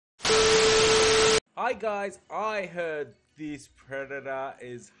Hi guys, I heard this predator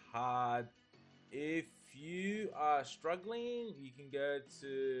is hard. If you are struggling, you can go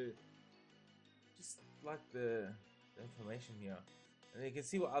to just like the information here, and you can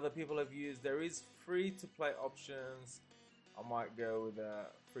see what other people have used. There is free to play options. I might go with a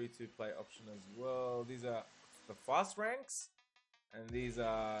free to play option as well. These are the fast ranks, and these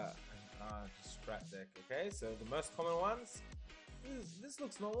are just strat deck. Okay, so the most common ones. This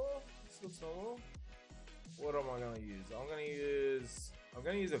looks normal. This looks normal. What am I gonna use? I'm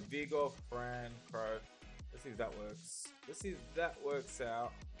gonna use a Vigor, Fran, Crow. Let's see if that works. Let's see if that works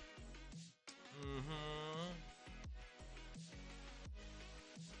out.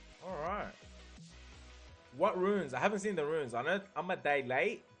 Alright. What runes? I haven't seen the runes. I know I'm a day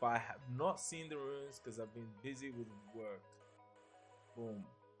late, but I have not seen the runes because I've been busy with work. Boom.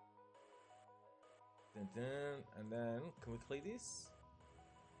 Dun, dun. And then, can we play this?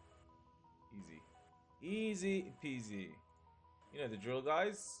 Easy. Easy peasy. You know the drill,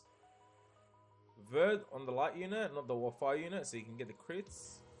 guys. Verd on the light unit, not the warfare unit, so you can get the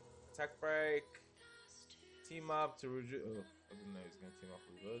crits. Attack break. Team up to reduce. Oh, I didn't know he was going to team up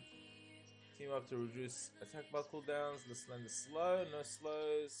with Verd. Team up to reduce attack bar cooldowns. Let's land the slow, no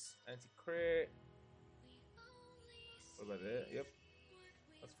slows. Anti crit. What about that? Yep.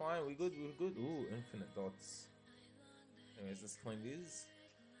 That's fine. We good. We're good. Ooh, infinite dots. Anyways, let's clean these.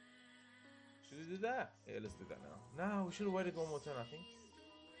 Should we do that? Yeah, let's do that now. No, we should have waited one more turn, I think.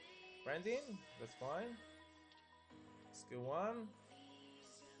 Branding, that's fine. Skill 1.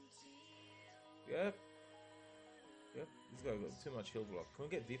 Yep. Yep, this guy got too much heal block. Can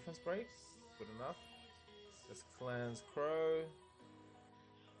we get defense break? Good enough. Let's cleanse Crow.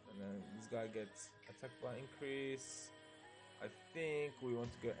 And then this guy gets attack bar increase. I think we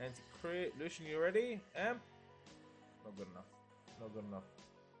want to go anti-crit. Lucian, you ready? Amp? Not good enough. Not good enough.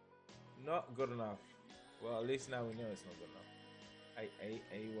 Not good enough. Well, at least now we know it's not good enough.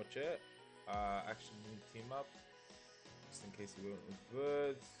 Watch it. Actually need to team up. Just in case we went with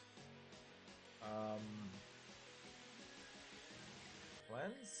birds.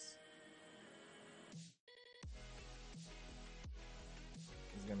 Cleanse?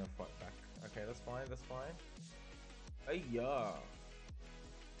 He's gonna fight back. Okay, that's fine, that's fine. Hey, yeah.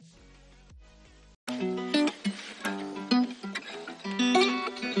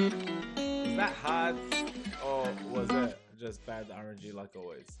 Was that hard, or was it just bad RNG like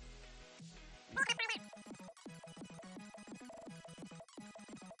always?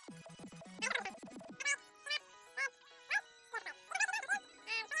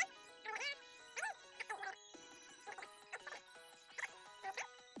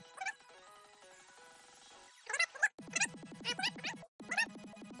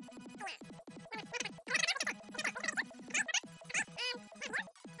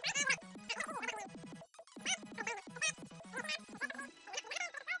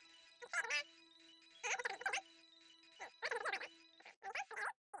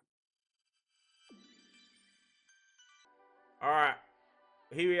 Alright.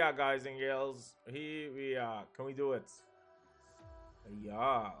 Here we are, guys and girls. Here we are. Can we do it?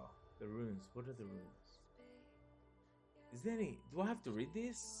 Yeah. The runes. What are the runes? Is there any... Do I have to read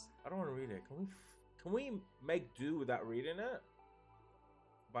this? I don't want to read it. Can we make do without reading it?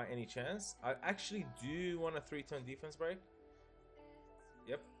 By any chance? I actually do want a 3-turn defense break.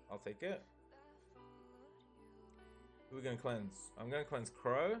 Yep. I'll take it. Who are we going to cleanse? I'm going to cleanse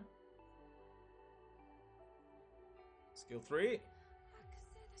Crow. Skill 3,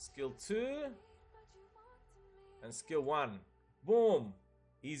 skill 2, and skill 1. Boom!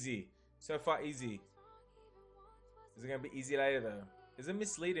 Easy. So far, easy. Is it gonna be easy later though? Is it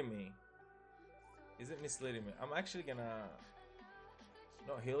misleading me? Is it misleading me? I'm actually gonna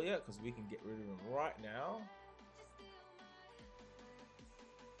not heal yet because we can get rid of him right now.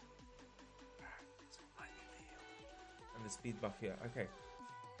 And the speed buff here. Okay.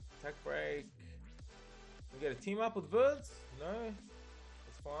 Attack break. We get a team up with birds? No,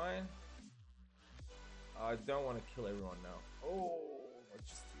 that's fine. I don't want to kill everyone now. Oh, I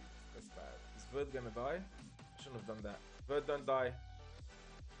just did. That's bad. Is bird gonna die? I shouldn't have done that. Bird, don't die.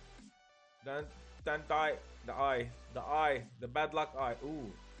 Don't die. The eye, the bad luck eye.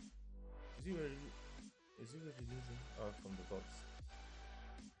 Ooh, is he ready? Is he ready losing? Oh, from the dots.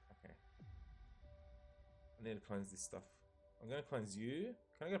 Okay. I need to cleanse this stuff. I'm gonna cleanse you.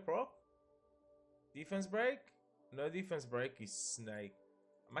 Can I get a prop? Defense break? No defense break is snake.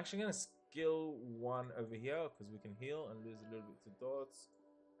 I'm actually gonna skill 1 over here because we can heal and lose a little bit to dots.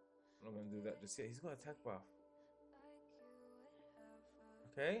 I'm not gonna do that just yet. He's got attack buff.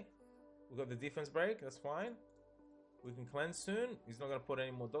 Okay. We got the defense break, that's fine. We can cleanse soon. He's not gonna put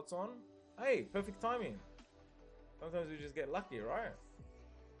any more dots on. Hey, perfect timing. Sometimes we just get lucky, right?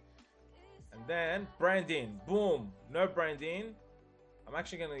 And then branding. Boom. No branding. I'm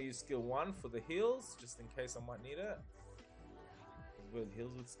actually going to use skill 1 for the heals, just in case I might need it. Build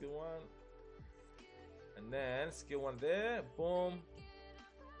heals with skill 1. And then skill 1 there. Boom.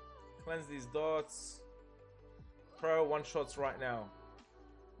 Cleanse these dots. Crow one-shots right now.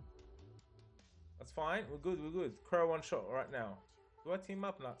 That's fine. We're good. We're good. Crow one-shot right now. Do I team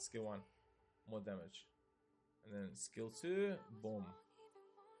up? Not skill 1. More damage. And then skill 2. Boom.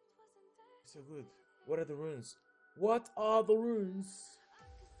 So good. What are the runes? What are the runes?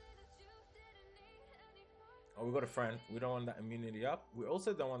 Oh, we got a friend. We don't want that immunity up. We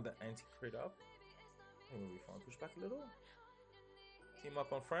also don't want that anti-crit up. I think we'll be fine. Push back a little. Team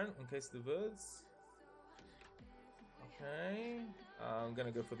up on friend in case the birds. Okay. I'm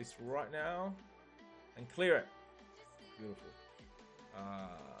gonna go for this right now and clear it. Beautiful.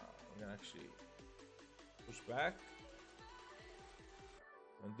 I'm gonna actually push back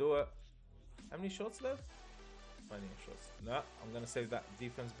and do it. How many shots left? Plenty of shots. No, I'm gonna save that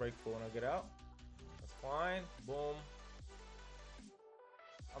defense break for when I get out. That's fine. Boom.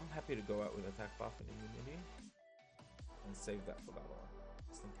 I'm happy to go out with attack buff and immunity and save that for that one,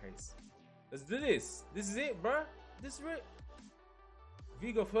 just in case. Let's do this. This is it, bro. This is it.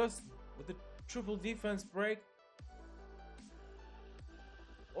 Vigo first with the triple defense break.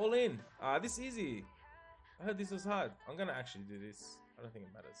 All in. This is easy. I heard this was hard. I'm gonna actually do this. I don't think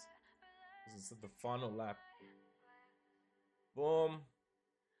it matters. This is the final lap. Boom.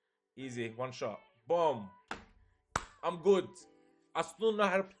 Easy. One shot. Boom. I'm good. I still know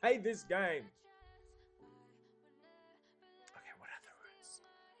how to play this game. Okay, what are the runes?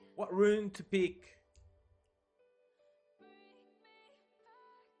 What rune to pick?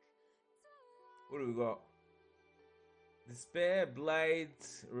 What do we got? Despair, Blade,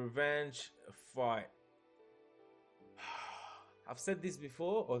 Revenge, Fight. I've said this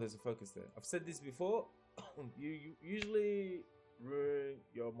before. Oh, there's a focus there. I've said this before. You usually ruin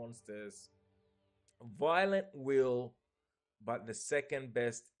your monsters. Violent Will, but the second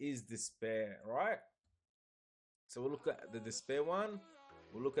best is Despair, right? So we'll look at the Despair one.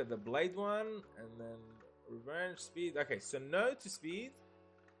 We'll look at the Blade one, and then Revenge, Speed. Okay, so no to Speed.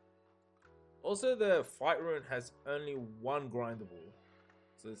 Also, the Fight rune has only one grindable,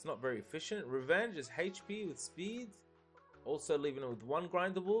 so it's not very efficient. Revenge is HP with Speed, also leaving it with one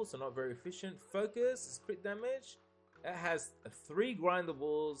grindable, so not very efficient. Focus is crit damage. It has 3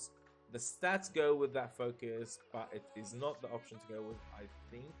 grindables. The stats go with that focus, but it is not the option to go with, I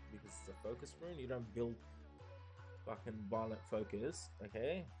think, because it's a focus rune. You don't build fucking violent focus,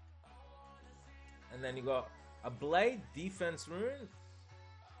 okay? And then you got a Blade defense rune.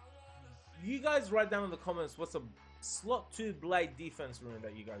 You guys write down in the comments what's a slot 2 Blade defense rune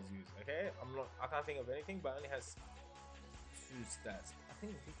that you guys use, okay? I can't think of anything, but it only has 2 stats. I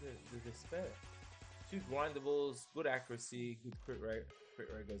think the Despair. 2 grindables, good accuracy, good crit rate. Crit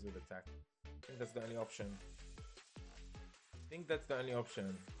rate goes with attack. I think that's the only option.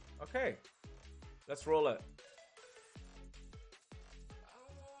 Okay, let's roll it.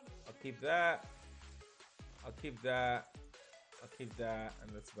 I'll keep that.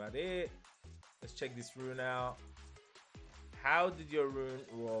 And that's about it. Let's check this rune out. How did your rune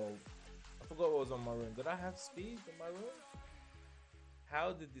roll? I forgot what was on my rune. Did I have speed on my rune?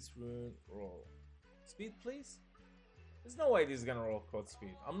 How did this rune roll? Speed, please? There's no way this is gonna roll code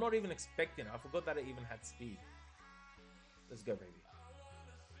speed. I'm not even expecting it. I forgot that it even had speed. Let's go, baby.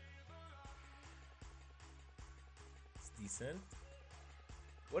 It's decent.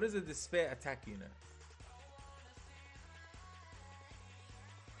 What is a Despair attack unit?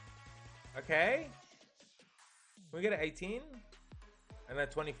 Okay. Can we get an 18? And then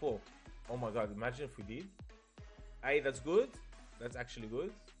 24. Oh my god, imagine if we did. Hey, that's good. That's actually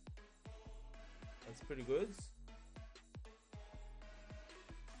good. That's pretty good.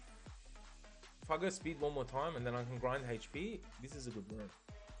 If I go speed one more time and then I can grind HP, this is a good run.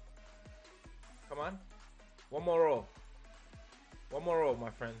 Come on. One more roll. One more roll, my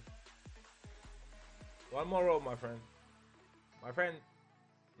friend. One more roll, my friend. My friend.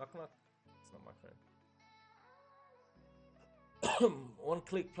 Knock, knock. It's not my friend. One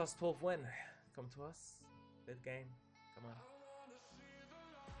click plus 12 win. Come to us. Dead game. Come on.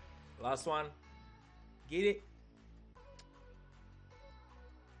 Last one. Get it.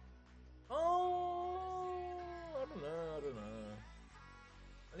 Oh, I don't know.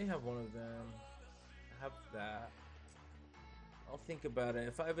 I only have one of them. I have that. I'll think about it.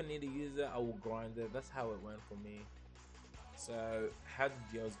 If I ever need to use it, I will grind it. That's how it went for me. So, how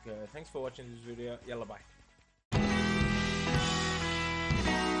did yours go? Thanks for watching this video. Yalla bye.